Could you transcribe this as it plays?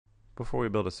Before we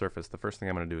build a surface, the first thing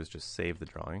I'm going to do is just save the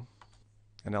drawing.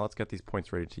 And now let's get these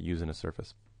points ready to use in a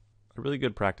surface. A really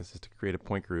good practice is to create a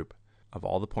point group of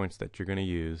all the points that you're going to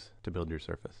use to build your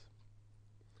surface.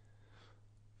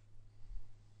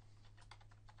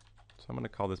 So I'm going to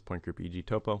call this point group EG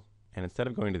Topo, and instead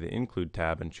of going to the Include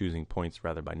tab and choosing points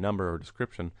rather by number or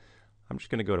description, I'm just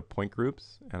going to go to Point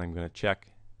Groups and I'm going to check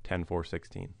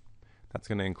 10416. That's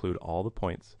going to include all the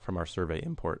points from our survey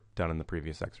import done in the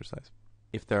previous exercise.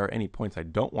 If there are any points I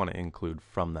don't want to include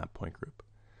from that point group,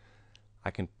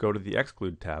 I can go to the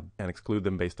Exclude tab and exclude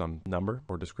them based on number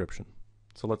or description.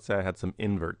 So let's say I had some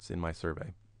inverts in my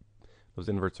survey. Those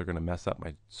inverts are going to mess up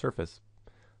my surface.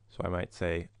 So I might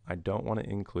say I don't want to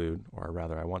include, or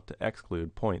rather I want to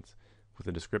exclude points with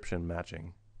a description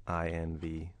matching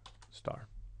INV star.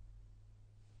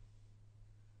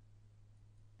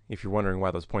 If you're wondering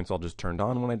why those points all just turned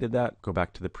on when I did that, go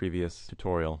back to the previous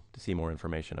tutorial to see more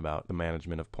information about the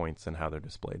management of points and how they're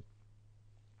displayed.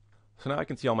 So now I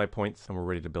can see all my points and we're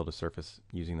ready to build a surface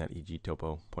using that EG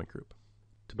Topo point group.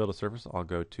 To build a surface, I'll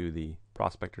go to the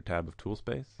Prospector tab of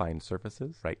Toolspace, find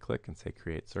Surfaces, right-click and say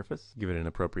Create Surface, give it an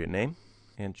appropriate name,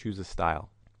 and choose a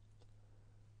style.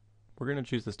 We're going to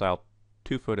choose the style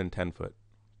 2 foot and 10 foot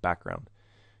background.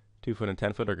 2 foot and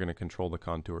 10 foot are going to control the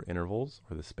contour intervals,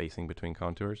 or the spacing between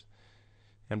contours,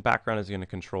 and background is going to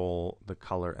control the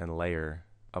color and layer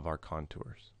of our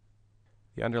contours.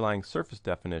 The underlying surface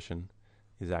definition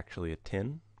is actually a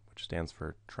TIN, which stands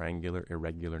for Triangular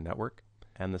Irregular Network,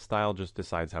 and the style just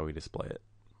decides how we display it.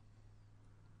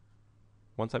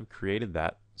 Once I've created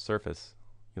that surface,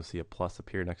 you'll see a plus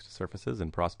appear next to Surfaces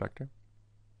in Prospector,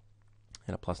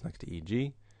 and a plus next to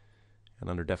EG,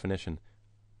 and under Definition,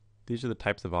 these are the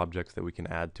types of objects that we can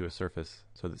add to a surface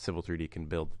so that Civil 3D can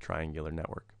build the triangular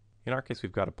network. In our case,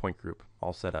 we've got a point group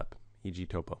all set up, EG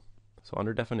Topo. So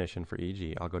under Definition for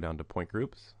EG, I'll go down to Point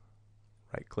Groups,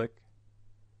 right-click,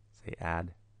 say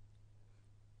Add,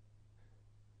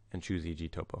 and choose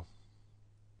EG Topo.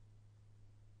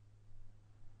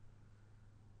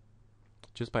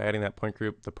 Just by adding that point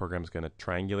group, the program is going to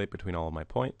triangulate between all of my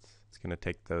points. It's going to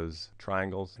take those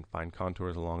triangles and find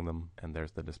contours along them, and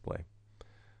there's the display.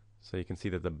 So you can see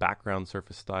that the background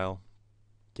surface style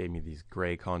gave me these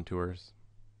gray contours.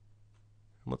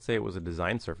 And let's say it was a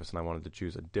design surface and I wanted to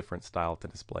choose a different style to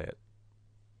display it.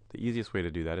 The easiest way to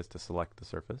do that is to select the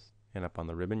surface, and up on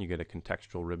the ribbon you get a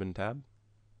Contextual Ribbon tab,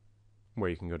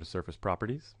 where you can go to Surface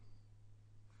Properties,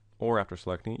 or after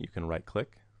selecting it you can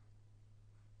right-click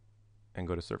and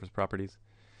go to Surface Properties,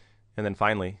 and then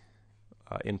finally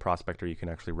in Prospector you can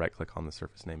actually right-click on the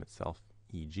surface name itself,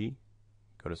 EG,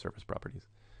 go to Surface Properties.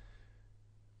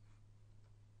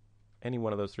 Any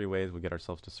one of those three ways we get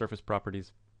ourselves to Surface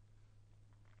Properties,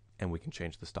 and we can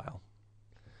change the style.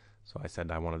 So I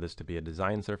said I wanted this to be a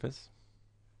design surface.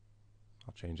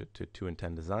 I'll change it to 2 and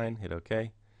 10 Design, hit OK. You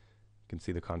can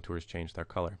see the contours change their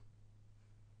color.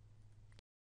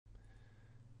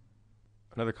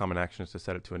 Another common action is to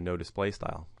set it to a no display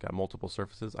style. Got multiple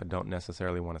surfaces, I don't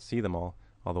necessarily want to see them all,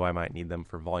 although I might need them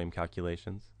for volume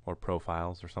calculations or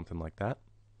profiles or something like that.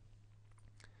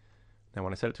 Now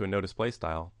when I set it to a no display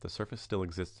style, the surface still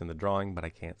exists in the drawing, but I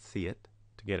can't see it.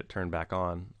 To get it turned back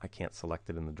on, I can't select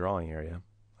it in the drawing area.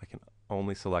 I can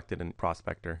only select it in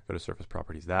Prospector, go to Surface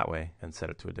Properties that way, and set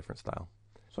it to a different style.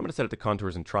 So I'm going to set it to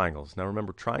contours and triangles. Now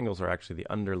remember, triangles are actually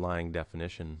the underlying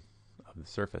definition of the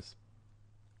surface.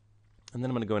 And then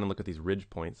I'm going to go in and look at these ridge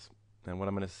points, and what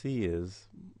I'm going to see is,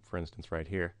 for instance right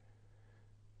here,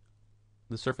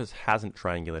 the surface hasn't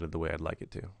triangulated the way I'd like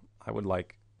it to. I would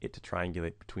like it to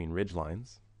triangulate between ridge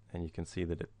lines, and you can see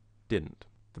that it didn't.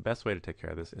 The best way to take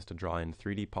care of this is to draw in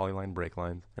 3D polyline break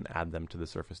lines and add them to the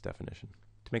surface definition.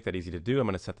 To make that easy to do, I'm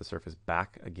going to set the surface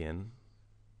back again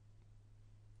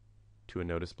to a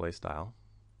no display style,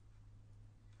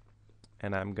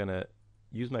 and I'm going to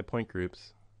use my point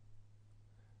groups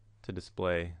to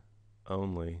display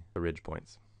only the ridge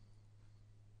points.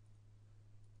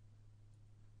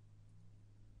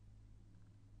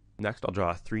 Next, I'll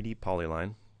draw a 3D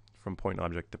polyline from point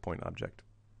object to point object.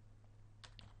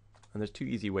 And there's two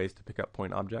easy ways to pick up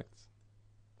point objects.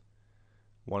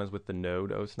 One is with the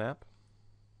node OSnap.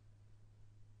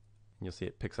 And you'll see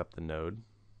it picks up the node.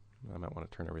 I might want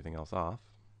to turn everything else off.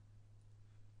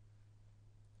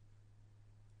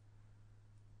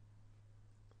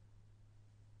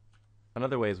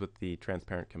 Another way is with the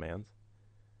transparent commands.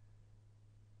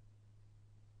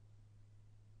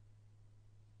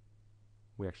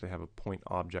 We actually have a point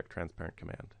object transparent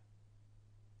command.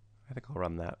 I think I'll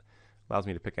run that. Allows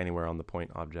me to pick anywhere on the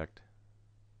point object.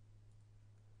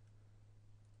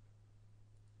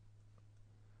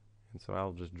 And so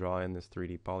I'll just draw in this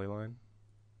 3D polyline.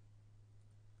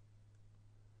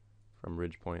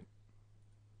 ridge point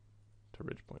to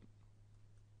ridge point.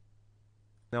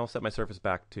 Now I'll set my surface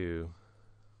back to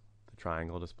the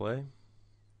triangle display,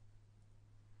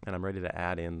 and I'm ready to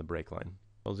add in the break line.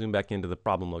 I'll zoom back into the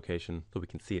problem location so we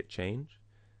can see it change.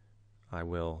 I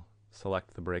will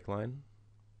select the break line.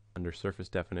 Under surface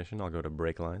definition, I'll go to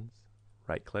break lines,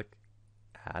 right click,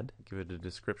 add, give it a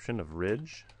description of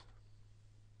ridge.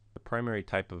 The primary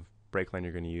type of break line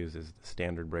you're going to use is the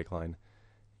standard break line.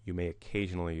 You may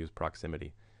occasionally use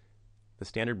proximity. The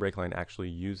standard break line actually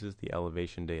uses the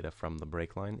elevation data from the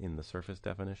break line in the surface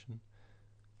definition.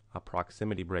 A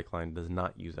proximity break line does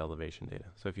not use elevation data.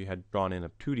 So if you had drawn in a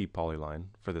 2D polyline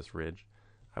for this ridge,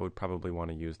 I would probably want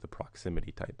to use the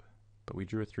proximity type. But we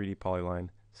drew a 3D polyline,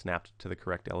 snapped to the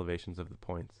correct elevations of the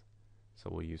points, so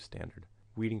we'll use standard.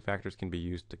 Weeding factors can be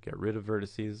used to get rid of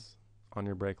vertices on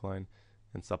your break line,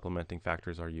 and supplementing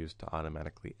factors are used to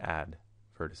automatically add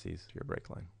vertices to your break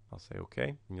line. I'll say OK,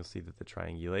 and you'll see that the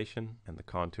triangulation and the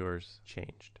contours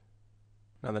changed.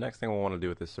 Now the next thing we'll want to do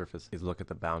with this surface is look at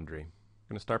the boundary.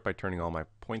 I'm going to start by turning all my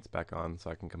points back on so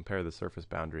I can compare the surface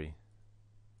boundary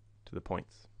to the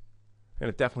points. And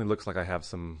it definitely looks like I have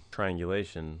some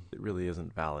triangulation that really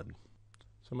isn't valid.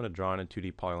 So I'm going to draw in a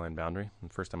 2D polyline boundary,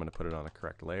 and first I'm going to put it on a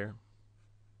correct layer.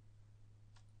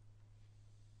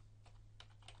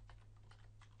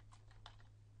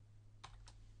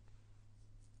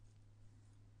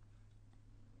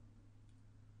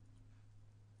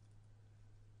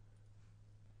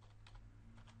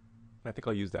 I think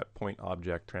I'll use that point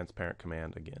object transparent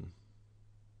command again.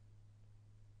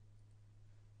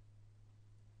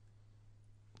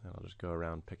 And I'll just go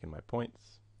around picking my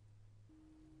points.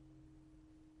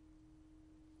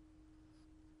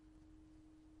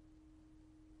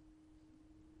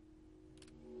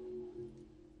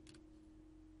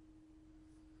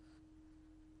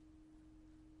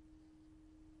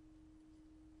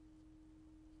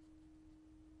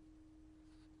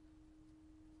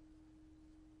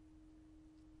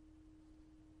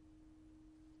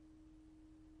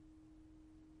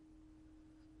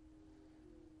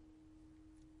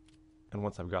 And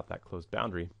once I've got that closed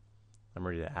boundary, I'm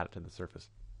ready to add it to the surface.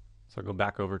 So I'll go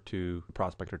back over to the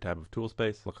Prospector tab of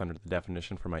Toolspace, look under the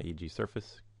definition for my EG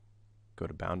surface, go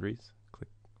to Boundaries,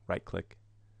 right click,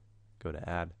 go to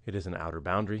Add. It is an outer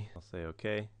boundary. I'll say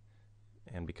OK.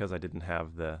 And because I didn't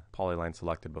have the polyline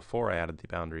selected before I added the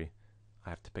boundary, I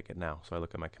have to pick it now. So I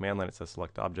look at my command line, it says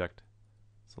Select Object,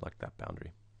 select that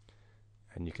boundary.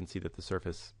 And you can see that the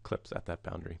surface clips at that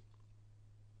boundary.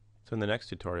 So in the next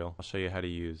tutorial, I'll show you how to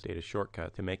use Data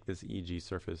Shortcut to make this EG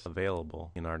surface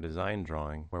available in our design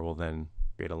drawing, where we'll then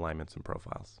create alignments and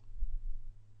profiles.